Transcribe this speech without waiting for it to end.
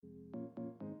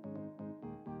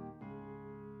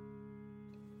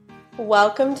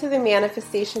Welcome to the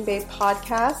Manifestation Babe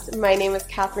podcast. My name is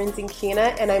Catherine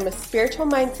Zinkina, and I'm a spiritual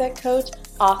mindset coach,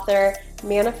 author,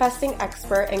 manifesting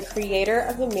expert, and creator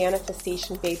of the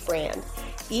Manifestation Babe brand.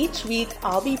 Each week,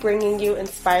 I'll be bringing you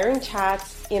inspiring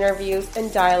chats, interviews,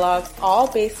 and dialogues,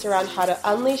 all based around how to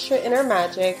unleash your inner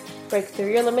magic, break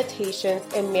through your limitations,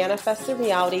 and manifest a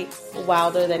reality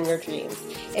wilder than your dreams.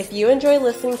 If you enjoy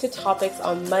listening to topics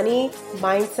on money,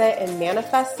 mindset, and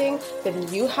manifesting,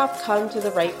 then you have come to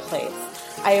the right place.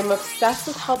 I am obsessed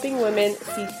with helping women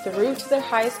see through to their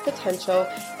highest potential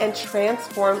and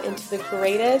transform into the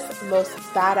greatest, most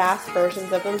badass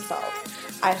versions of themselves.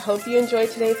 I hope you enjoyed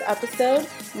today's episode.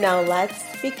 Now let's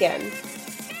begin.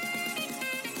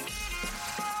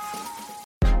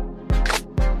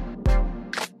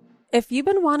 If you've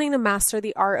been wanting to master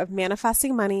the art of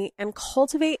manifesting money and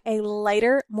cultivate a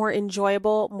lighter, more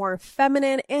enjoyable, more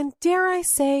feminine, and dare I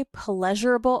say,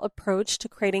 pleasurable approach to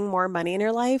creating more money in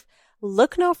your life,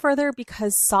 look no further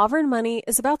because Sovereign Money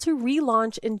is about to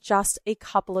relaunch in just a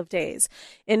couple of days.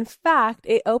 In fact,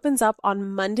 it opens up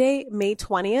on Monday, May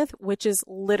 20th, which is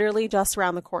literally just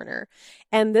around the corner.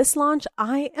 And this launch,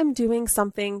 I am doing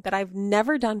something that I've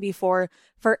never done before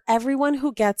for everyone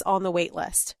who gets on the wait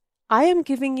list. I am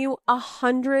giving you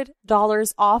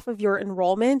 $100 off of your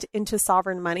enrollment into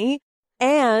Sovereign Money,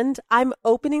 and I'm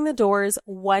opening the doors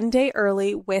one day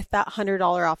early with that $100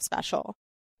 off special.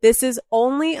 This is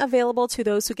only available to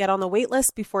those who get on the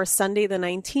waitlist before Sunday the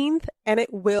 19th, and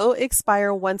it will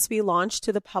expire once we launch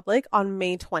to the public on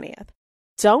May 20th.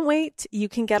 Don't wait. You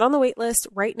can get on the waitlist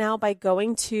right now by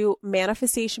going to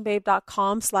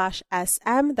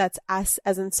manifestationbabe.com/SM. That's S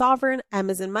as in sovereign,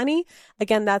 M as in money.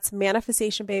 Again, that's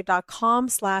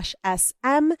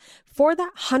manifestationbabe.com/SM for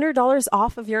that $100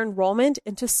 off of your enrollment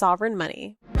into Sovereign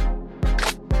Money.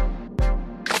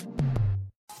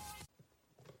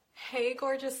 Hey,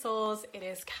 gorgeous souls. It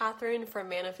is Catherine from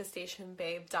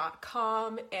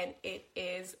manifestationbabe.com, and it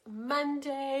is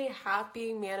Monday.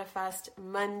 Happy Manifest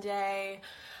Monday.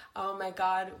 Oh my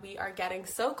God, we are getting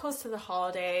so close to the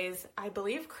holidays. I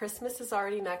believe Christmas is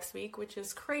already next week, which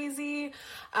is crazy.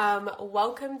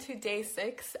 Welcome to day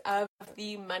 6 of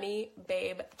the Money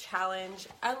Babe Challenge.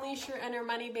 Unleash your inner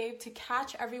money, babe. To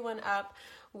catch everyone up,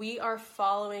 we are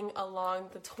following along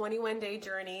the 21-day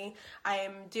journey. I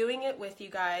am doing it with you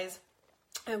guys,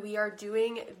 and we are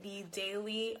doing the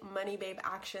daily Money Babe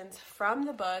actions from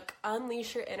the book,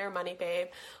 Unleash Your Inner Money Babe,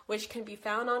 which can be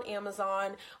found on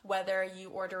Amazon, whether you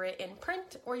order it in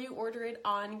print or you order it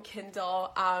on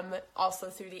Kindle, also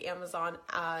through the Amazon,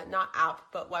 not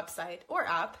app, but website or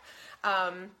app.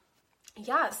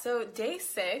 So day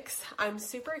 6, I'm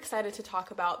super excited to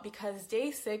talk about because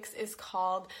day 6 is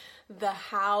called The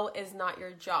How Is Not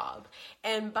Your Job.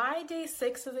 And by day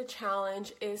 6 of the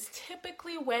challenge is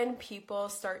typically when people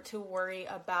start to worry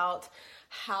about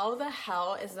how the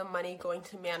hell is the money going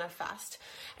to manifest.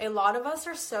 A lot of us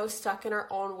are so stuck in our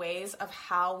own ways of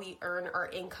how we earn our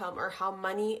income or how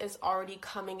money is already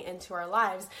coming into our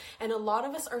lives. And a lot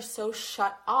of us are so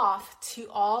shut off to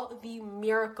all the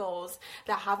miracles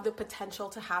that have the potential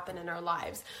to happen in our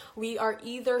lives. We are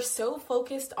either so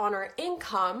focused on our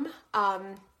income,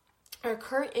 our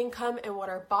current income and what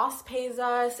our boss pays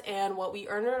us and what we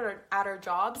earn at our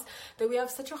jobs, that we have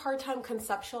such a hard time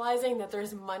conceptualizing that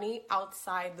there's money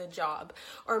outside the job.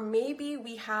 Or maybe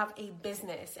we have a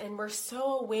business and we're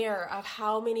so aware of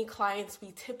how many clients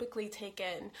we typically take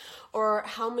in or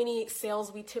how many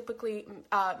sales we typically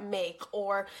make,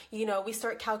 or we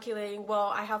start calculating, well,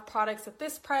 I have products at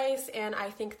this price and I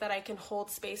think that I can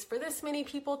hold space for this many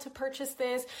people to purchase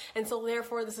this, and so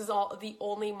therefore this is all the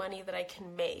only money that I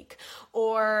can make.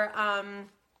 Or,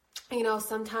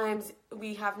 sometimes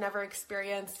we have never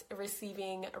experienced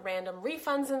receiving random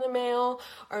refunds in the mail,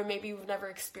 or maybe we've never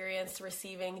experienced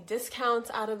receiving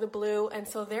discounts out of the blue. And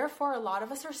so therefore, a lot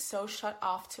of us are so shut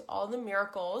off to all the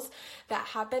miracles that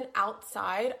happen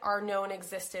outside our known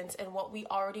existence and what we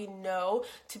already know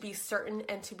to be certain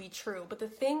and to be true. But the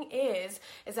thing is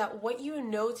that what you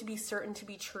know to be certain to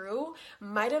be true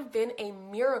might have been a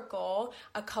miracle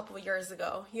a couple of years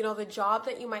ago. The job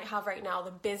that you might have right now,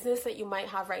 the business that you might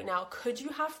have right now, could you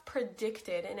have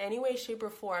predicted in any way, shape, or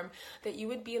form that you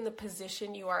would be in the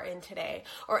position you are in today?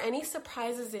 Or any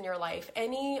surprises in your life,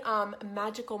 any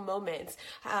magical moments?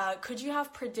 Could you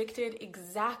have predicted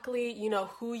exactly,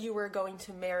 who you were going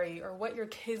to marry or what your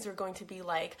kids are going to be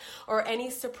like, or any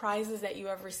surprises that you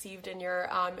have received in your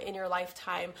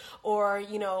lifetime, or,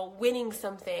 winning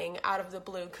something out of the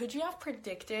blue? Could you have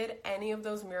predicted any of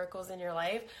those miracles in your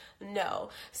life? No.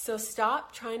 So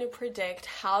stop trying to predict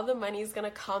how the money is going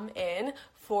to come in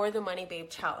for the Money Babe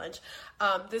Challenge.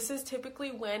 This is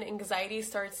typically when anxiety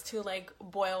starts to like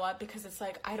boil up, because it's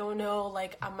like, I don't know,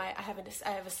 like I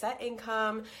have a set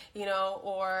income, you know,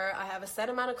 or I have a set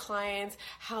amount of clients.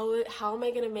 How am I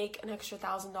going to make an extra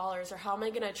 $1,000, or how am I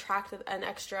going to attract an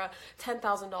extra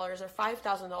 $10,000 or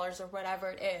 $5,000 or whatever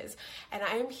it is? And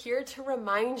I am here to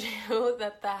remind you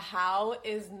that the how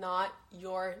is not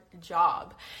your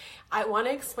job. I want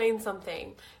to explain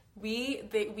something. We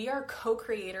are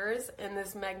co-creators in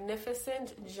this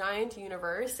magnificent giant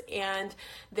universe, and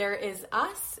there is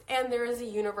us and there is a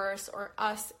universe, or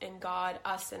us and God,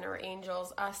 us and our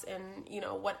angels, us and, you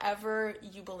know, whatever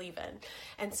you believe in.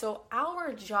 And so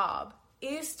our job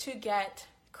is to get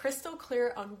crystal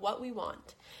clear on what we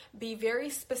want, be very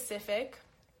specific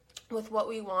with what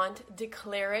we want,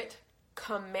 declare it,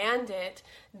 command it,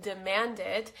 demand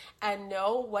it, and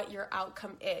know what your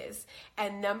outcome is.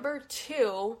 And number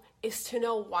 2 is to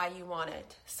know why you want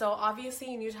it. So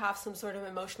obviously you need to have some sort of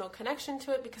emotional connection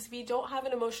to it, because if you don't have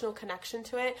an emotional connection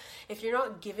to it, if you're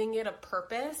not giving it a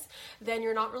purpose, then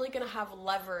you're not really going to have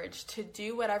leverage to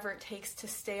do whatever it takes to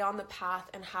stay on the path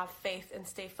and have faith and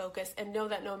stay focused and know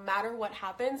that no matter what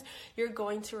happens, you're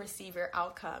going to receive your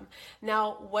outcome.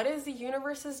 Now, what is the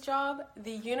universe's job?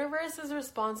 The universe is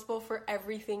responsible for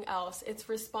everything else. It's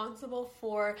responsible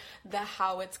for the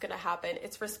how it's going to happen.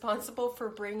 It's responsible for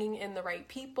bringing in the right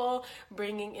people,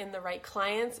 bringing in the right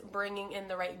clients, bringing in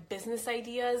the right business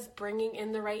ideas, bringing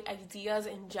in the right ideas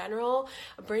in general,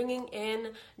 bringing in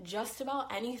just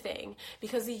about anything,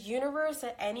 because the universe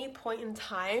at any point in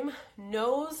time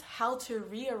knows how to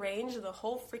rearrange the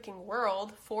whole freaking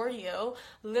world for you.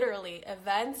 Literally,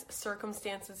 events,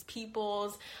 circumstances,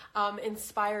 people's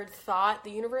inspired thought.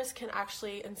 The universe can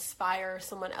actually inspire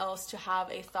someone else to have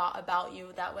a thought about you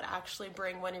that would actually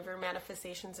bring one of your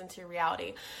manifestations into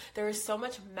reality. There is so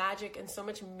much magic and so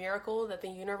much miracle that the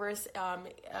universe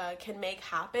can make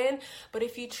happen, but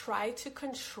if you try to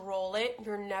control it,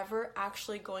 you're never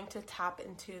actually going to tap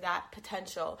into that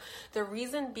potential. The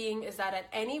reason being is that at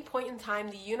any point in time,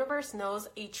 the universe knows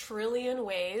a trillion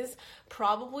ways,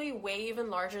 probably way even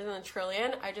larger than a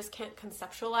trillion. I just can't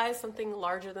conceptualize something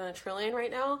larger than a trillion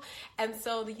right now. And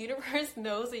so the universe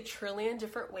knows a trillion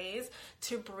different ways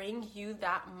to bring you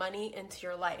that money into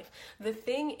your life. The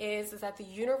thing is that the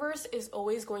universe is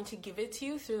always going to give it to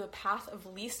you through the path of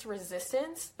least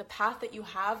resistance, the path that you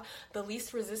have the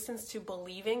least resistance to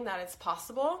believing that it's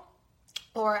possible,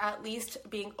 or at least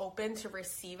being open to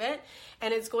receive it.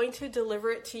 And it's going to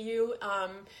deliver it to you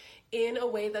in a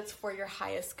way that's for your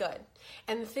highest good.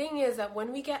 And the thing is that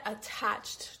when we get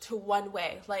attached to one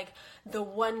way, like the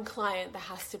one client that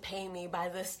has to pay me by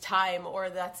this time, or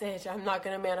that's it, I'm not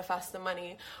going to manifest the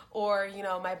money, or, you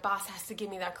know, my boss has to give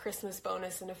me that Christmas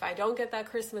bonus, and if I don't get that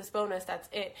Christmas bonus, that's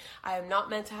it. I am not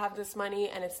meant to have this money,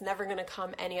 and it's never going to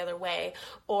come any other way.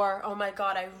 Or, oh my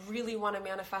God, I really want to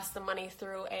manifest the money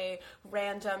through a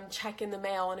random check in the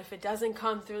mail, and if it doesn't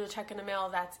come through the check in the mail,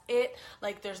 that's it.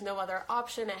 Like, there's no other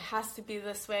option. It has to be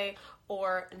this way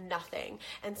or nothing.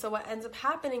 And so what ends up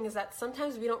happening is that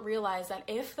sometimes we don't realize that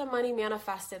if the money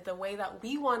manifested the way that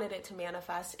we wanted it to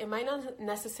manifest, it might not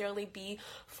necessarily be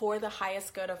for the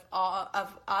highest good of all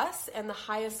of us and the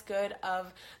highest good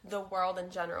of the world in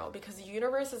general, because the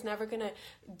universe is never going to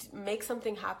make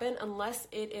something happen unless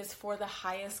it is for the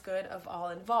highest good of all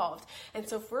involved. And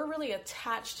so if we're really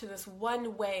attached to this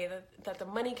one way that the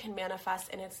money can manifest,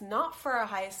 and it's not for our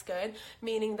highest good,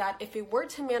 meaning that if it were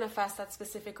to manifest that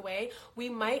specific way, we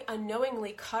might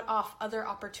unknowingly cut off other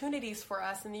opportunities for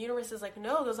us. And the universe is like,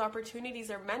 no, those opportunities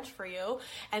are meant for you,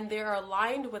 and they're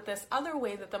aligned with this other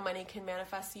way that the money can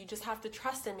manifest. So you just have to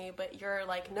trust in me. But you're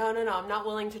like, no, I'm not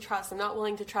willing to trust. I'm not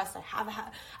willing to trust.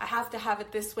 I have to have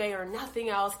it this way or nothing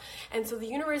else. And so the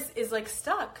universe is like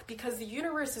stuck, because the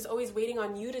universe is always waiting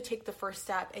on you to take the first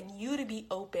step and you to be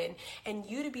open and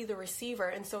you to be the receiver.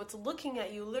 And so it's looking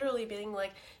at you literally being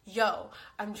like, yo,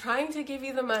 I'm trying to give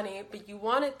you the money, but you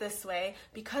want it this way.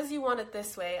 Because you want it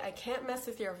this way, I can't mess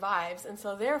with your vibes. And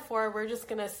so therefore, we're just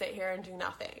going to sit here and do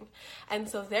nothing. And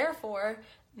so therefore,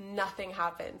 nothing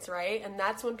happens, right? And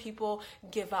that's when people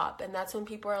give up, and that's when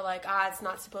people are like, it's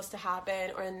not supposed to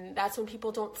happen, and that's when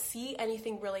people don't see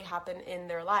anything really happen in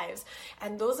their lives.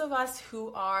 And those of us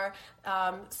who are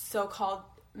so-called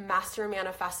master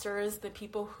manifestors, the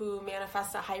people who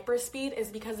manifest at hyperspeed, is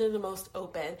because they're the most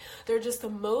open. They're just the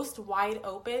most wide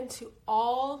open to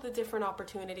all the different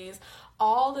opportunities,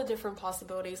 all the different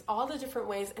possibilities, all the different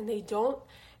ways, and they don't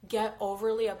get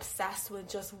overly obsessed with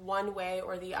just one way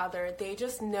or the other. They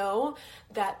just know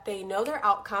that they know their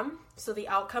outcome. So the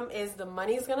outcome is the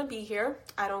money is going to be here.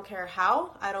 I don't care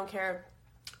how. I don't care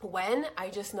When? I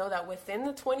just know that within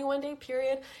the 21-day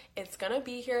period, it's gonna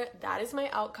be here. That is my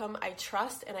outcome. I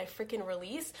trust and I freaking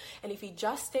release. And if you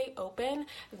just stay open,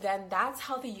 then that's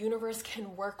how the universe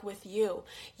can work with you.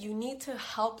 You need to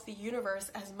help the universe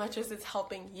as much as it's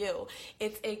helping you.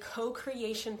 It's a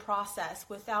co-creation process.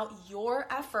 Without your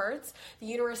efforts, the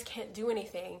universe can't do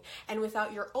anything. And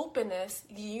without your openness,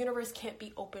 the universe can't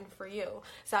be open for you.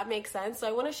 Does that make sense? So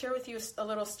I want to share with you a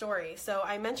little story. So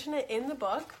I mentioned it in the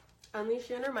book, Unleash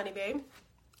Your Inner Money Babe,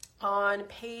 on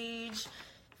page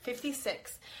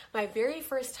 56. My very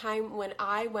first time when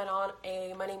I went on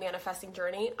a money manifesting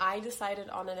journey, I decided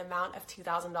on an amount of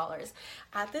 $2,000.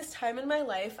 At this time in my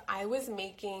life, I was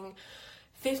making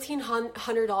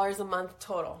 $1,500 a month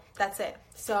total. That's it.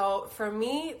 So for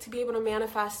me to be able to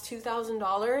manifest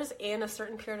 $2,000 in a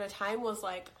certain period of time was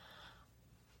like,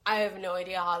 I have no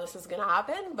idea how this is going to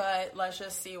happen, but let's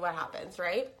just see what happens,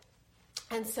 right?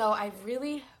 And so I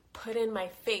really put in my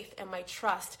faith and my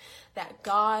trust that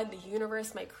God, the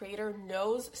universe, my creator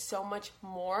knows so much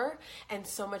more and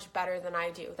so much better than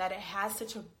I do, that it has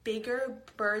such a bigger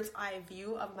bird's eye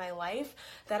view of my life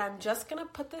that I'm just going to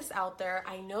put this out there.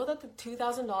 I know that the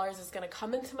 $2,000 is going to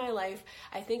come into my life.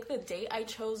 I think the date I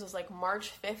chose was like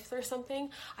March 5th or something.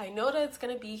 I know that it's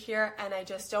going to be here and I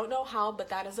just don't know how, but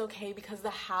that is okay because the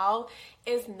how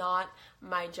is not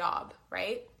my job,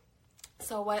 right?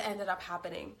 So what ended up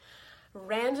happening?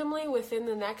 Randomly within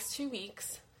the next 2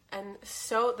 weeks, and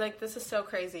so like this is so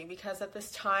crazy because at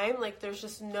this time, like there's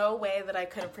just no way that I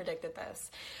could have predicted this.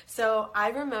 So I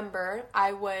remember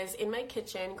I was in my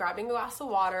kitchen grabbing a glass of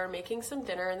water, making some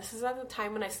dinner, and this is at the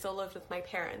time when I still lived with my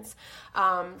parents.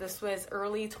 This was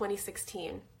early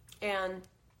 2016, and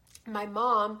my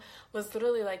mom was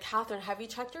literally like, Catherine, have you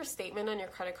checked your statement on your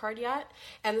credit card yet?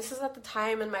 And this is at the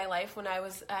time in my life when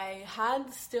I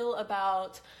had still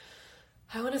about,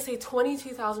 I want to say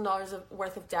 $22,000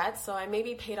 worth of debt. So I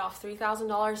maybe paid off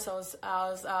 $3,000. So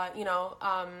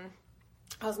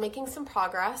I was making some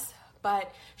progress, but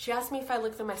she asked me if I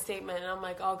looked at my statement and I'm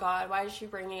like, oh God, why is she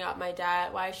bringing up my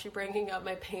debt? Why is she bringing up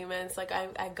my payments? Like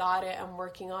I got it. I'm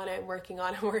working on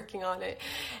it.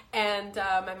 And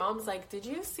my mom's like, did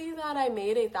you see that I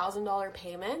made a $1,000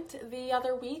 payment the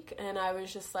other week? And I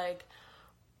was just like,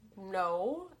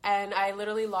 no. And I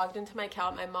literally logged into my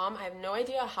account. My mom, I have no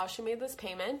idea how she made this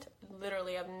payment.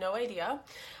 Literally, I have no idea.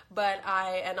 But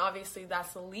and obviously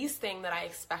that's the least thing that I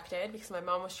expected because my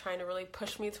mom was trying to really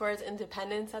push me towards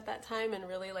independence at that time and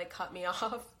really like cut me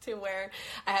off to where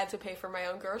I had to pay for my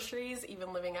own groceries,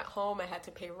 even living at home. I had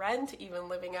to pay rent, even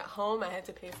living at home. I had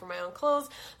to pay for my own clothes.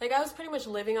 Like I was pretty much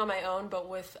living on my own, but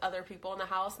with other people in the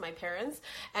house, my parents.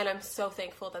 And I'm so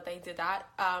thankful that they did that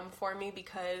for me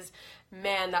because,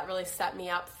 man, that really set me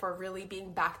up for really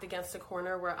being backed against a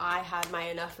corner where I had my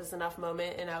enough is enough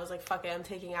moment and I was like, fuck it, I'm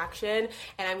taking action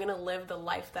and I'm going to live the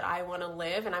life that I want to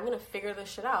live and I'm going to figure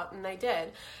this shit out. And I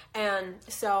did. And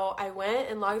so I went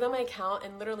and logged on my account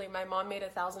and literally my mom made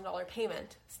 $1,000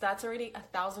 payment. So that's already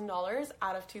 $1,000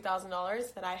 out of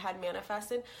 $2,000 that I had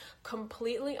manifested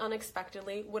completely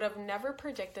unexpectedly. Would have never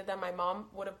predicted that my mom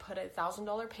would have put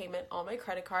 $1,000 payment on my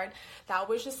credit card. That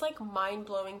was just like mind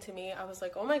blowing to me. I was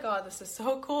like, oh my God, this is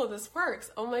so cool. This works.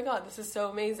 Oh my God, this is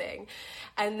so amazing.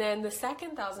 And then the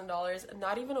second $1,000,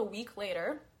 not even a week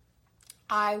later,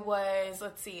 I was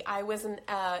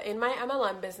in my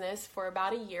MLM business for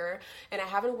about a year and I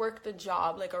haven't worked a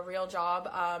job, like a real job.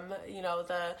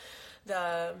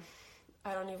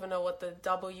 I don't even know what the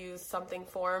W something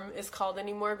form is called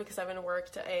anymore because I haven't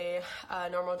worked a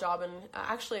normal job. And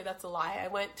actually that's a lie. I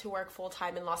went to work full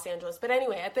time in Los Angeles. But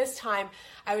anyway, at this time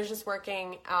I was just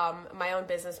working my own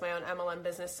business, my own MLM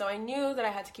business. So I knew that I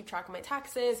had to keep track of my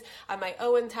taxes, my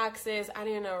own taxes. I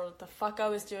didn't know what the fuck I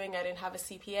was doing. I didn't have a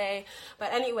CPA.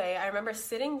 But anyway, I remember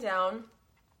sitting down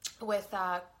with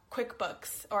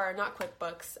QuickBooks, or not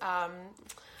QuickBooks,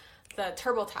 the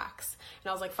TurboTax. And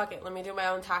I was like, fuck it, let me do my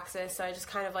own taxes. So I just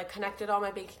kind of like connected all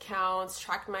my bank accounts,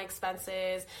 tracked my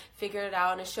expenses, figured it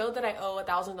out. And it showed that I owe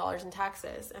 $1,000 in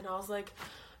taxes. And I was like,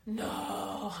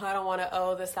 no, I don't want to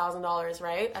owe this $1,000,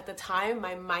 right? At the time,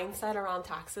 my mindset around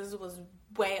taxes was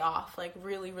way off, like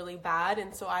really, really bad.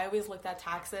 And so I always looked at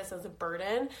taxes as a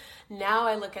burden. Now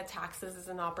I look at taxes as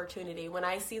an opportunity. When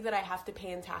I see that I have to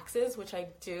pay in taxes, which I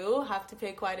do have to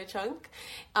pay quite a chunk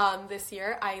this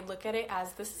year, I look at it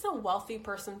as this is a wealthy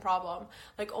person problem.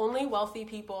 Like only wealthy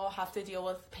people have to deal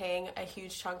with paying a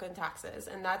huge chunk in taxes.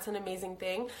 And that's an amazing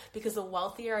thing because the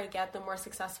wealthier I get, the more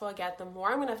successful I get, the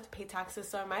more I'm going to have to pay taxes.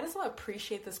 So I might as well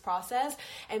appreciate this process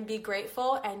and be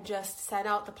grateful and just send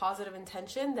out the positive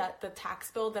intention that the tax tax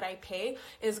bill that I pay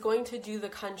is going to do the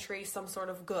country some sort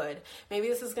of good. Maybe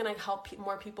this is going to help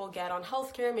more people get on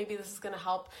healthcare. Maybe this is going to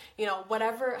help,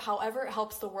 however it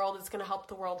helps the world, it's going to help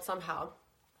the world somehow.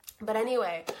 But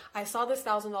anyway, I saw this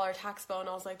 $1,000 tax bill and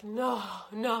I was like, no.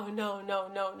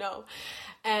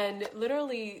 And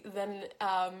literally then,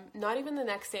 not even the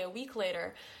next day, a week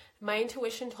later, my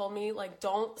intuition told me, like,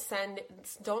 don't send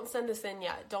this in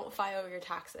yet. Don't file your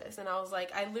taxes. And I was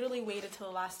like, I literally waited till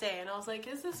the last day. And I was like,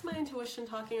 is this my intuition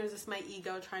talking, or is this my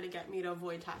ego trying to get me to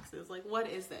avoid taxes? Like, what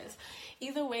is this?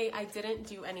 Either way, I didn't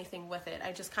do anything with it.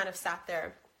 I just kind of sat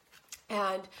there.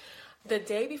 And the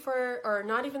day before, or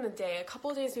not even the day, a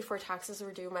couple of days before taxes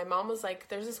were due, my mom was like,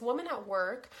 there's this woman at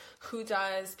work who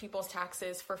does people's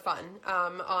taxes for fun,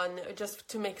 on just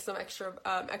to make some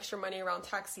extra money around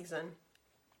tax season.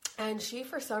 And she,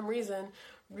 for some reason,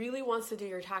 really wants to do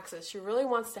your taxes. She really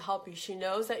wants to help you. She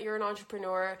knows that you're an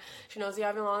entrepreneur. She knows you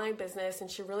have an online business,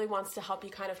 and she really wants to help you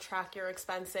kind of track your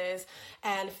expenses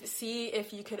and see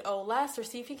if you could owe less, or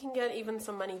see if you can get even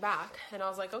some money back. And I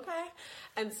was like, okay.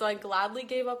 And so I gladly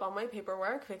gave up on my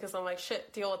paperwork because I'm like,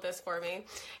 shit, deal with this for me.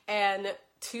 And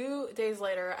 2 days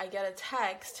later, I get a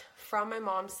text from my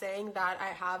mom saying that I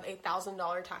have a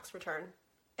 $1,000 tax return.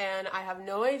 And I have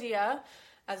no idea,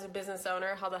 as a business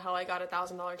owner, how the hell I got a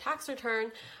 $1,000 tax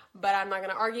return, but I'm not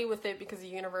going to argue with it because the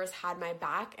universe had my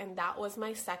back, and that was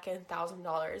my second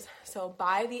 $1,000. So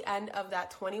by the end of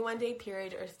that 21-day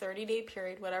period or 30-day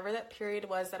period, whatever that period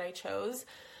was that I chose,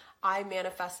 I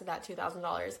manifested that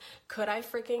 $2,000. Could I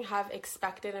freaking have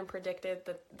expected and predicted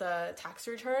the tax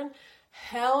return?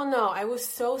 Hell no. I was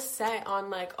so set on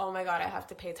like, oh my God, I have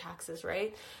to pay taxes,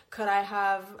 right? Could I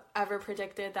have ever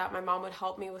predicted that my mom would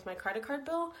help me with my credit card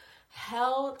bill?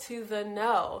 Hell to the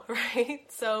no, right?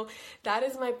 So that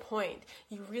is my point.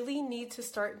 You really need to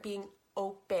start being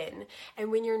open.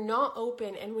 And when you're not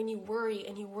open, and when you worry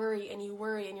and you worry and you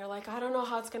worry and you're like, I don't know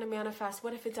how it's going to manifest.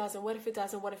 What if it doesn't? What if it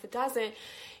doesn't? What if it doesn't?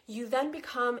 You then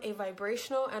become a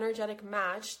vibrational, energetic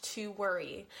match to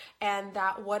worry and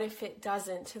that what if it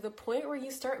doesn't, to the point where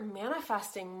you start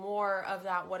manifesting more of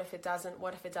that what if it doesn't,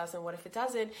 what if it doesn't, what if it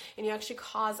doesn't, and you actually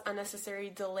cause unnecessary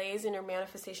delays in your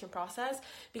manifestation process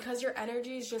because your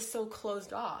energy is just so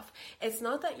closed off. It's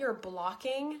not that you're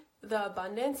blocking the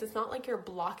abundance. It's not like you're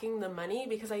blocking the money,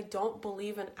 because I don't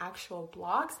believe in actual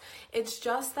blocks. It's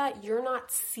just that you're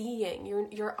not seeing.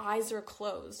 Your eyes are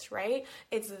closed, right?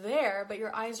 It's there, but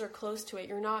your eyes are closed to it.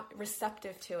 You're not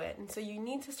receptive to it. And so you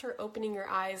need to start opening your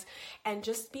eyes and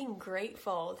just being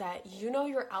grateful that you know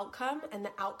your outcome, and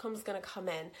the outcome's going to come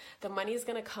in. The money is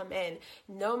going to come in.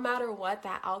 No matter what,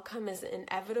 that outcome is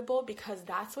inevitable, because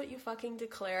that's what you fucking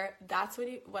declare. That's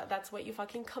what you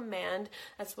fucking command.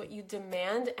 That's what you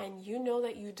demand, and you know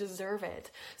that you deserve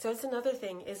it. So that's another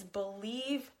thing, is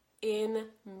believe in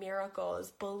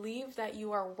miracles. Believe that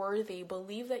you are worthy.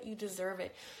 Believe that you deserve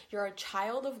it. You're a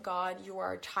child of God. You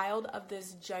are a child of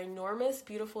this ginormous,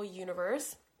 beautiful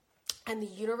universe. And the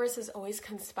universe is always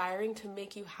conspiring to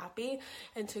make you happy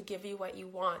and to give you what you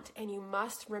want. And you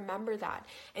must remember that.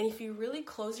 And if you really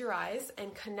close your eyes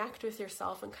and connect with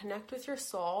yourself and connect with your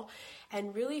soul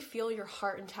and really feel your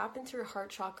heart and tap into your heart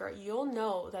chakra, you'll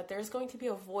know that there's going to be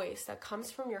a voice that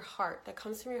comes from your heart, that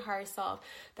comes from your higher self,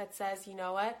 that says, you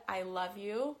know what? I love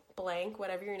you, blank,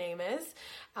 whatever your name is.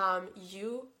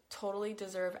 You totally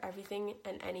deserve everything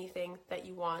and anything that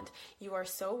you want. You are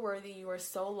so worthy. You are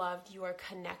so loved. You are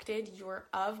connected. You are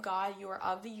of God. You are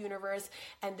of the universe,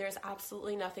 and there's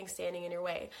absolutely nothing standing in your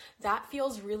way. That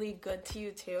feels really good to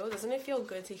you too. Doesn't it feel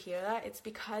good to hear that? It's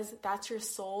because that's your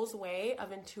soul's way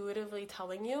of intuitively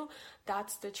telling you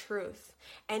that's the truth.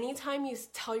 Anytime you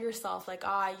tell yourself like,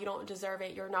 you don't deserve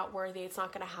it, you're not worthy, it's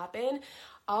not going to happen,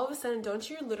 all of a sudden, don't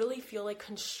you literally feel like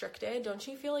constricted? Don't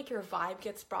you feel like your vibe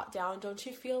gets brought down? Don't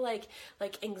you feel like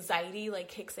anxiety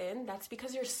kicks in? That's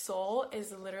because your soul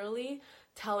is literally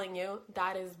telling you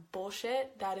that is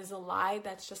bullshit. That is a lie.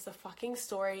 That's just a fucking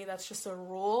story. That's just a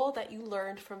rule that you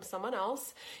learned from someone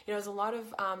else. There's a lot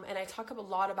of, and I talk a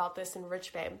lot about this in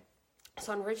Rich Babe.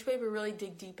 So on Rich Babe, we really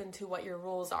dig deep into what your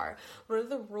rules are. What are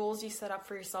the rules you set up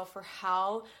for yourself for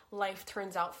how life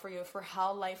turns out for you, for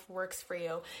how life works for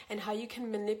you, and how you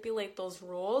can manipulate those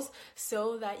rules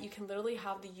so that you can literally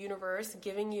have the universe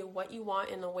giving you what you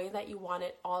want in the way that you want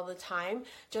it all the time,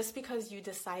 just because you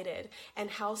decided, and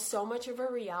how so much of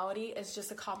our reality is just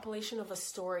a compilation of a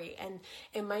story, and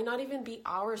it might not even be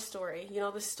our story.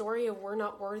 The story of we're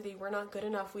not worthy, we're not good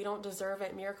enough, we don't deserve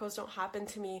it, miracles don't happen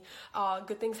to me,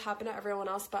 good things happen to everyone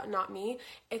else, but not me.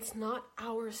 It's not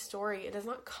our story. It does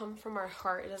not come from our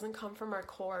heart. It doesn't come from our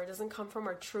core. It doesn't come from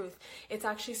our truth. It's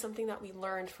actually something that we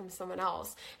learned from someone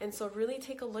else. And so really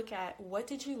take a look at, what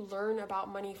did you learn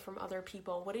about money from other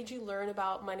people? What did you learn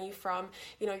about money from,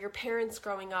 your parents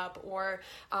growing up, or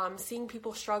seeing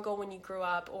people struggle when you grew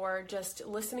up, or just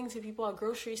listening to people at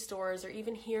grocery stores, or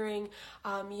even hearing,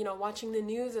 watching the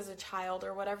news as a child,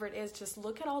 or whatever it is. Just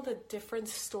look at all the different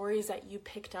stories that you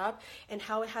picked up and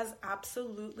how it has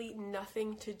absolutely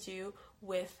nothing to do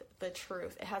with the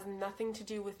truth. It has nothing to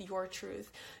do with your truth.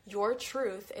 Your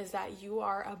truth is that you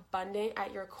are abundant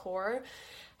at your core,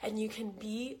 and you can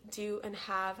be, do, and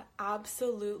have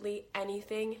absolutely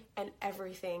anything and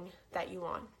everything that you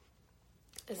want.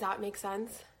 Does that make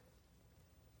sense?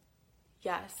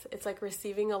 Yes, it's like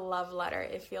receiving a love letter.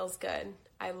 It feels good.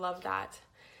 I love that.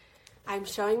 I'm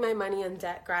showing my money in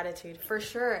debt gratitude for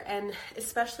sure. And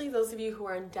especially those of you who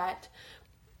are in debt,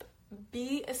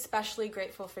 be especially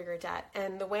grateful for your debt.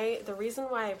 And the reason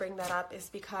why I bring that up is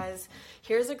because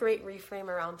here's a great reframe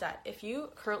around debt. If you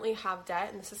currently have debt,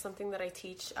 and this is something that I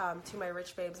teach to my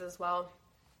rich babes as well,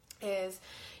 is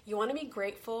you want to be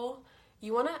grateful.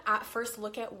 You want to at first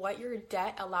look at what your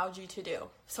debt allowed you to do.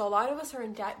 So a lot of us are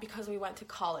in debt because we went to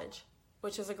college,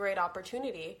 which is a great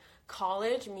opportunity.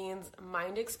 College means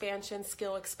mind expansion,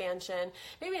 skill expansion,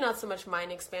 maybe not so much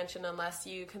mind expansion unless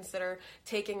you consider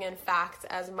taking in facts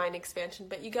as mind expansion,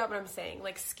 but you get what I'm saying.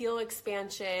 Like skill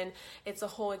expansion, it's a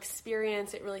whole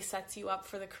experience. It really sets you up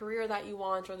for the career that you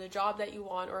want, or the job that you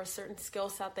want, or a certain skill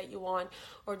set that you want,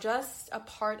 or just a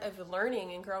part of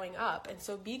learning and growing up. And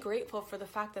so be grateful for the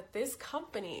fact that this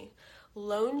company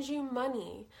loaned you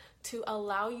money to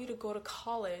allow you to go to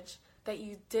college, that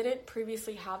you didn't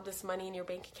previously have this money in your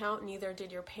bank account, neither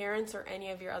did your parents or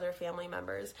any of your other family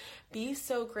members. Be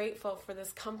so grateful for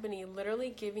this company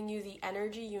literally giving you the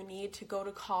energy you need to go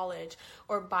to college,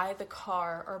 or buy the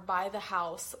car, or buy the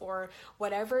house, or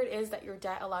whatever it is that your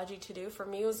debt allowed you to do. For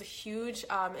me, it was a huge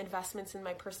investments in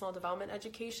my personal development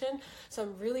education. So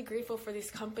I'm really grateful for these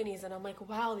companies, and I'm like,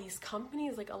 wow, these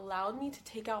companies like allowed me to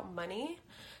take out money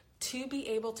to be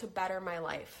able to better my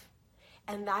life.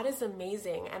 And that is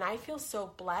amazing. And I feel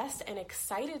so blessed and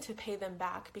excited to pay them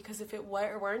back, because if it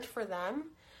weren't for them,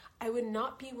 I would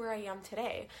not be where I am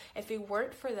today. If it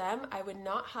weren't for them, I would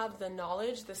not have the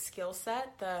knowledge, the skill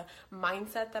set, the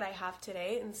mindset that I have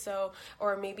today. And so,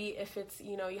 or maybe if it's,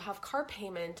 you have car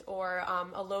payment, or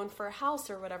a loan for a house,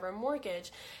 or whatever, a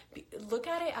mortgage, look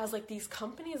at it as like these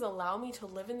companies allow me to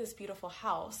live in this beautiful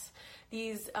house.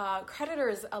 These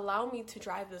creditors allow me to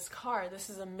drive this car. This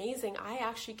is amazing. I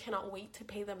actually cannot wait to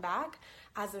pay them back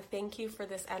as a thank you for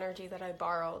this energy that I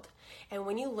borrowed. And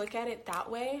when you look at it that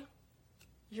way,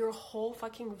 your whole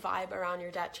fucking vibe around your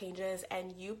debt changes,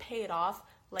 and you pay it off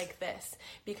like this,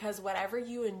 because whatever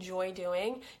you enjoy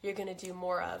doing, you're going to do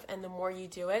more of. And the more you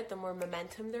do it, the more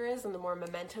momentum there is. And the more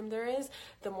momentum there is,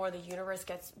 the more the universe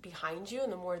gets behind you. And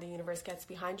the more the universe gets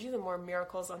behind you, the more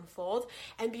miracles unfold.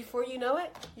 And before you know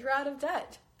it, you're out of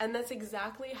debt. And that's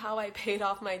exactly how I paid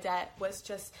off my debt, was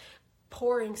just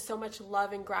pouring so much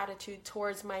love and gratitude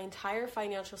towards my entire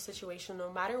financial situation, no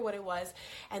matter what it was,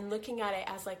 and looking at it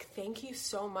as like, thank you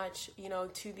so much,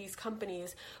 to these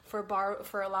companies for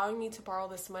allowing me to borrow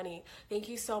this money. Thank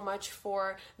you so much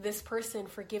for this person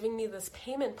for giving me this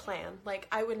payment plan. Like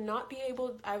I would not be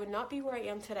where I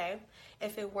am today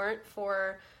if it weren't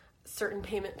for certain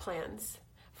payment plans,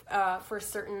 for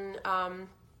certain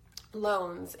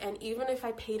loans. And even if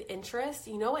I paid interest,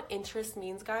 you know what interest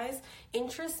means, guys?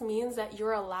 Interest means that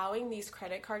you're allowing these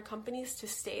credit card companies to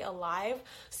stay alive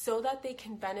so that they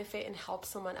can benefit and help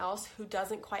someone else who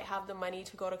doesn't quite have the money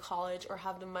to go to college, or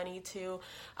have the money to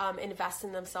invest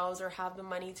in themselves, or have the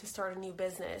money to start a new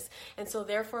business. And so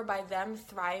therefore, by them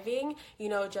thriving,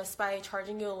 just by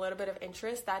charging you a little bit of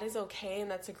interest, that is okay, and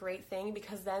that's a great thing,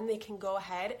 because then they can go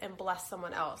ahead and bless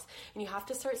someone else. And you have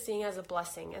to start seeing it as a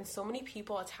blessing. And so many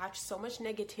people attach so much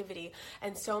negativity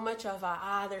and so much of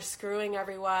they're screwing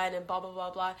everyone and blah blah blah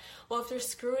blah. Well, if they're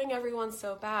screwing everyone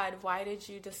so bad, why did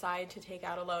you decide to take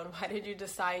out a loan? Why did you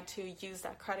decide to use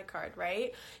that credit card,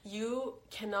 right? You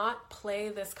cannot play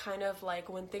this kind of like,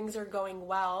 when things are going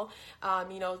well,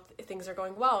 things are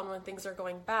going well, and when things are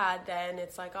going bad, then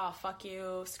it's like, oh, fuck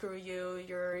you, screw you,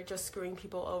 you're just screwing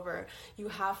people over. You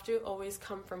have to always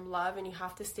come from love, and you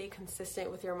have to stay consistent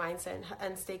with your mindset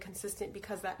and stay consistent,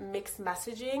 because that mixed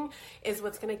messaging is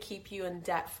what's going to keep you in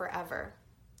debt forever,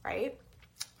 right?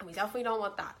 And we definitely don't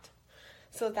want that.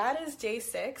 So that is day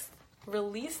 6.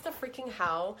 Release the freaking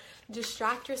how.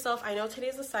 Distract yourself. I know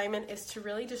today's assignment is to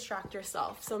really distract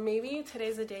yourself. So maybe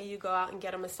today's the day you go out and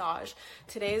get a massage.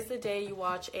 Today's the day you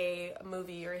watch a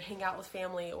movie or hang out with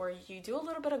family, or you do a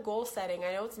little bit of goal setting.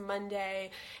 I know it's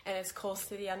Monday and it's close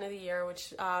to the end of the year,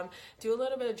 which do a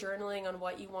little bit of journaling on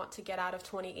what you want to get out of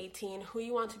 2018, who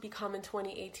you want to become in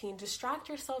 2018. Distract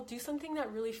yourself. Do something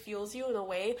that really fuels you in a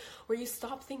way where you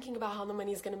stop thinking about how the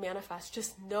money is going to manifest.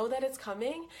 Just know that it's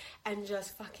coming and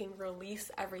just fucking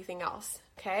release everything else.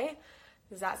 Okay?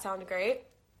 Does that sound great?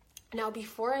 Now,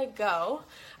 before I go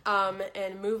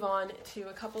and move on to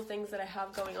a couple things that I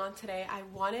have going on today, I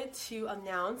wanted to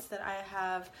announce that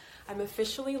I'm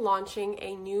officially launching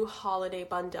a new holiday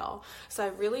bundle. So I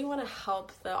really want to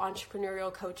help the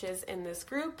entrepreneurial coaches in this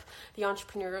group, the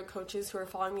entrepreneurial coaches who are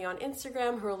following me on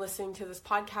Instagram, who are listening to this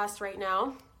podcast right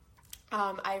now.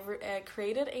 I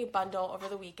created a bundle over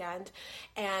the weekend,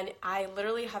 and I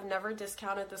literally have never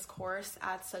discounted this course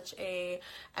at such an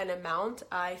amount.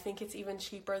 I think it's even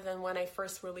cheaper than when I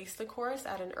first released the course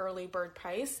at an early bird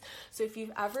price. So if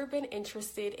you've ever been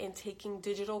interested in taking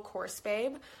Digital Course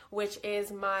Babe, which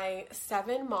is my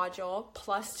 7-module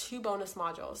plus 2 bonus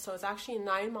modules, so it's actually a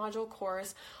 9-module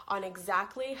course on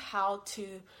exactly how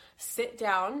to sit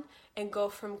down and go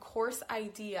from course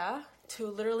idea to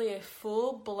literally a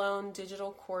full-blown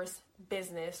digital course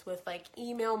business with like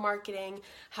email marketing,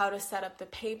 how to set up the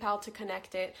PayPal to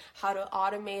connect it, how to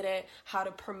automate it, how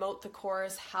to promote the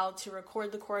course, how to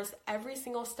record the course, every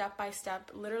single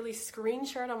step-by-step, literally screen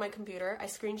share it on my computer. I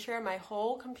screen share my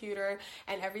whole computer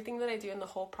and everything that I do in the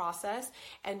whole process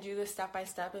and do this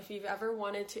step-by-step. If you've ever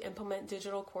wanted to implement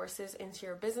digital courses into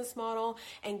your business model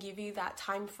and give you that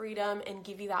time freedom and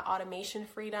give you that automation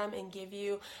freedom and give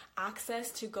you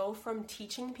access to go from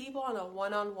teaching people on a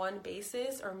one-on-one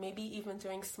basis, or maybe even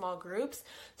doing small groups,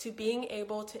 to being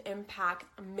able to impact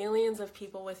millions of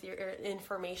people with your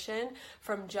information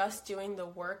from just doing the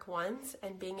work once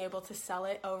and being able to sell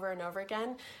it over and over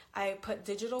again, I put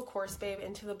Digital Course Babe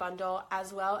into the bundle,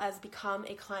 as well as Become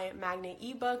a Client Magnet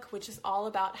ebook, which is all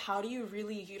about how do you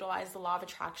really utilize the law of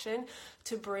attraction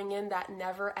to bring in that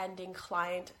never-ending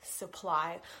client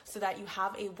supply so that you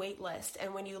have a wait list.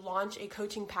 And when you launch a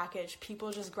coaching package,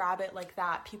 people just grab it like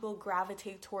that. People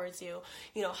gravitate towards you.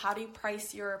 You know, how do you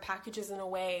price your packages in a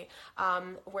way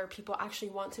where people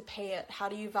actually want to pay it? How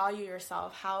do you value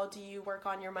yourself? How do you work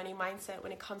on your money mindset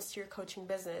when it comes to your coaching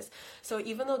business? So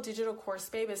even though Digital Course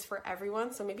Babe is for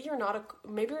everyone, so maybe you're not a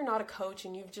coach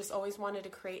and you've just always wanted to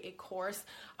create a course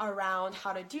around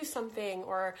how to do something,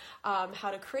 or how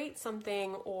to create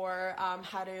something, or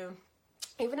how to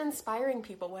even inspiring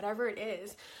people, whatever it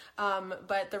is.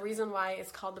 But the reason why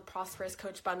it's called the Prosperous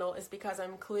Coach Bundle is because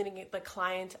I'm including the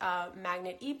Client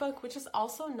Magnet ebook, which is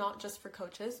also not just for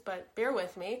coaches, but bear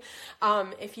with me.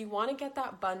 If you want to get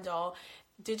that bundle,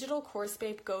 Digital Course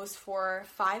Babe goes for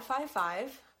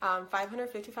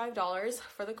 $555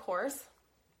 for the course,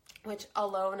 which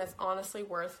alone is honestly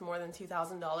worth more than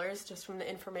 $2,000 just from the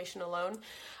information alone.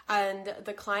 And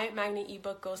the Client Magnet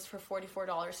ebook goes for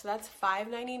 $44. So that's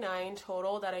 $599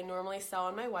 total that I normally sell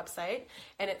on my website,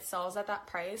 and it sells at that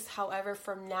price. However,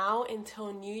 from now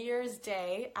until New Year's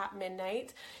Day at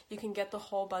midnight, you can get the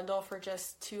whole bundle for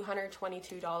just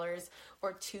 $222,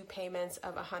 or 2 payments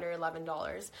of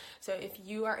 $111. So if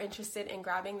you are interested in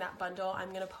grabbing that bundle, I'm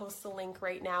going to post the link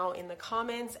right now in the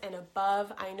comments and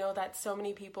above. I know that so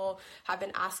many people have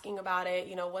been asking about it,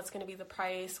 you know, what's going to be the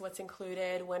price, what's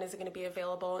included, when is it going to be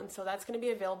available? And so that's going to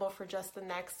be available for just the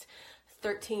next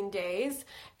 13 days,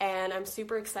 and I'm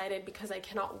super excited because I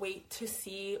cannot wait to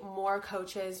see more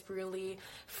coaches really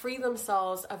free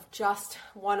themselves of just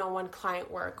one-on-one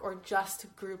client work or just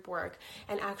group work,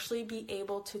 and actually be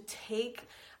able to take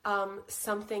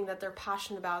something that they're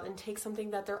passionate about and take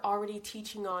something that they're already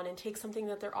teaching on and take something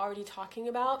that they're already talking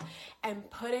about and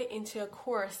put it into a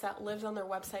course that lives on their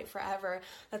website forever,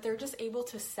 that they're just able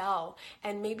to sell.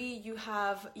 And maybe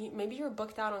you're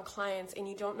booked out on clients and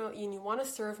you don't know, and you want to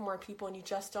serve more people and you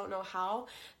just don't know how.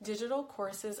 Digital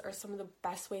courses are some of the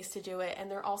best ways to do it,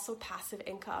 and they're also passive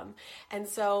income. And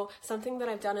so something that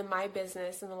I've done in my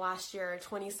business in the last year,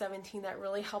 2017, that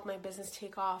really helped my business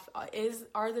take off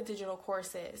are the digital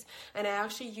courses. And I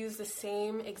actually use the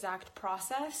same exact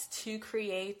process to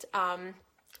create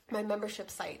my membership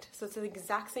site. So it's the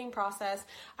exact same process.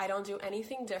 I don't do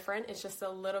anything different. It's just a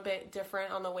little bit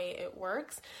different on the way it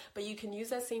works, but you can use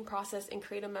that same process and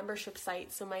create a membership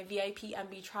site. So my VIP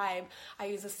MB Tribe, I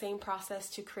use the same process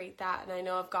to create that. And I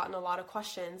know I've gotten a lot of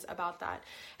questions about that.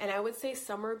 And I would say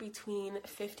somewhere between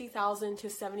 $50,000 to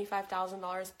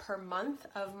 $75,000 per month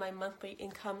of my monthly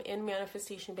income in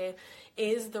Manifestation Babe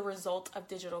is the result of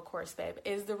Digital Course Babe,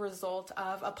 is the result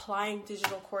of applying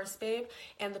Digital Course Babe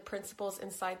and the principles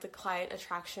inside the Client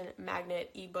Attraction Magnet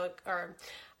ebook, or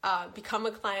Become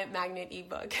a Client Magnet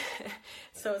ebook.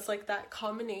 So it's like that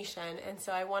combination. And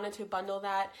so I wanted to bundle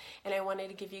that, and I wanted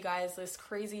to give you guys this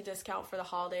crazy discount for the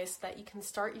holidays so that you can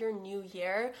start your new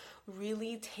year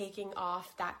really taking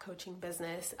off that coaching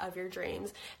business of your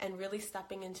dreams and really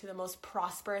stepping into the most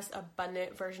prosperous,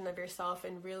 abundant version of yourself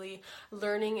and really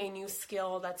learning a new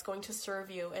skill that's going to serve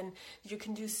you. And you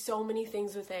can do so many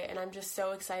things with it. And I'm just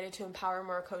so excited to empower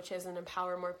more coaches and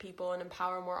empower more people and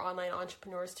empower more online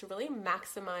entrepreneurs to really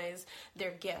maximize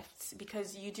their gifts,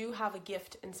 because you do have a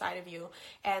gift inside of you.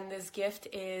 And this gift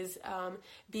is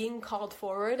being called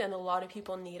forward, and a lot of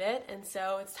people need it. And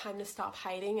so it's time to stop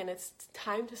hiding, and it's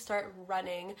time to start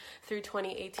running through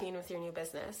 2018 with your new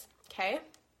business. Okay?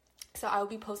 So I'll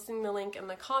be posting the link in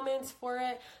the comments for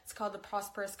it. It's called the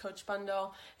Prosperous Coach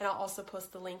Bundle, and I'll also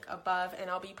post the link above, and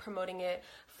I'll be promoting it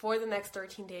for the next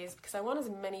 13 days because I want as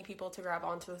many people to grab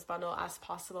onto this bundle as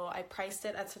possible. I priced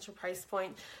it at such a price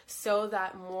point so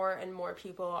that more and more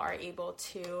people are able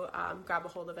to grab a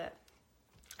hold of it.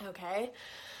 Okay?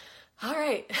 All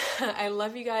right. I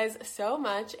love you guys so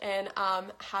much, and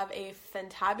have a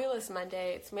fantabulous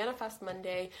Monday. It's Manifest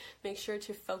Monday. Make sure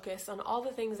to focus on all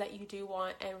the things that you do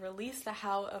want and release the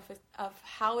how of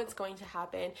how it's going to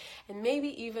happen. And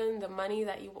maybe even the money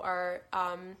that you are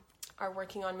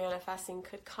working on manifesting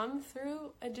could come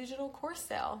through a digital course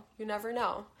sale. You never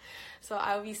know. So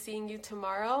I will be seeing you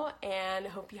tomorrow, and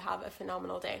hope you have a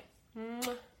phenomenal day.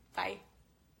 Bye.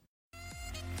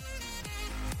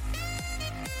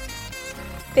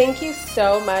 Thank you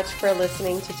so much for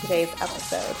listening to today's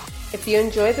episode. If you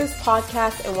enjoyed this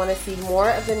podcast and want to see more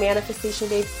of the Manifestation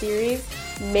Babe series,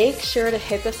 make sure to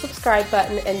hit the subscribe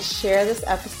button and share this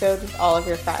episode with all of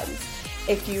your friends.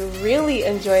 If you really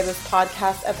enjoy this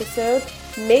podcast episode,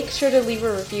 make sure to leave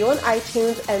a review on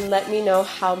iTunes and let me know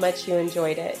how much you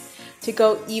enjoyed it. To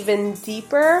go even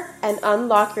deeper and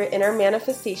unlock your inner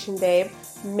manifestation babe,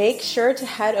 make sure to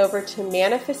head over to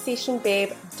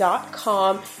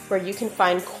manifestationbabe.com, where you can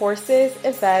find courses,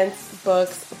 events,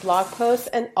 books, blog posts,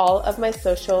 and all of my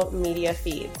social media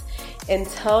feeds.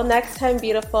 Until next time,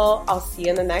 beautiful, I'll see you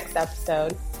in the next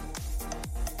episode.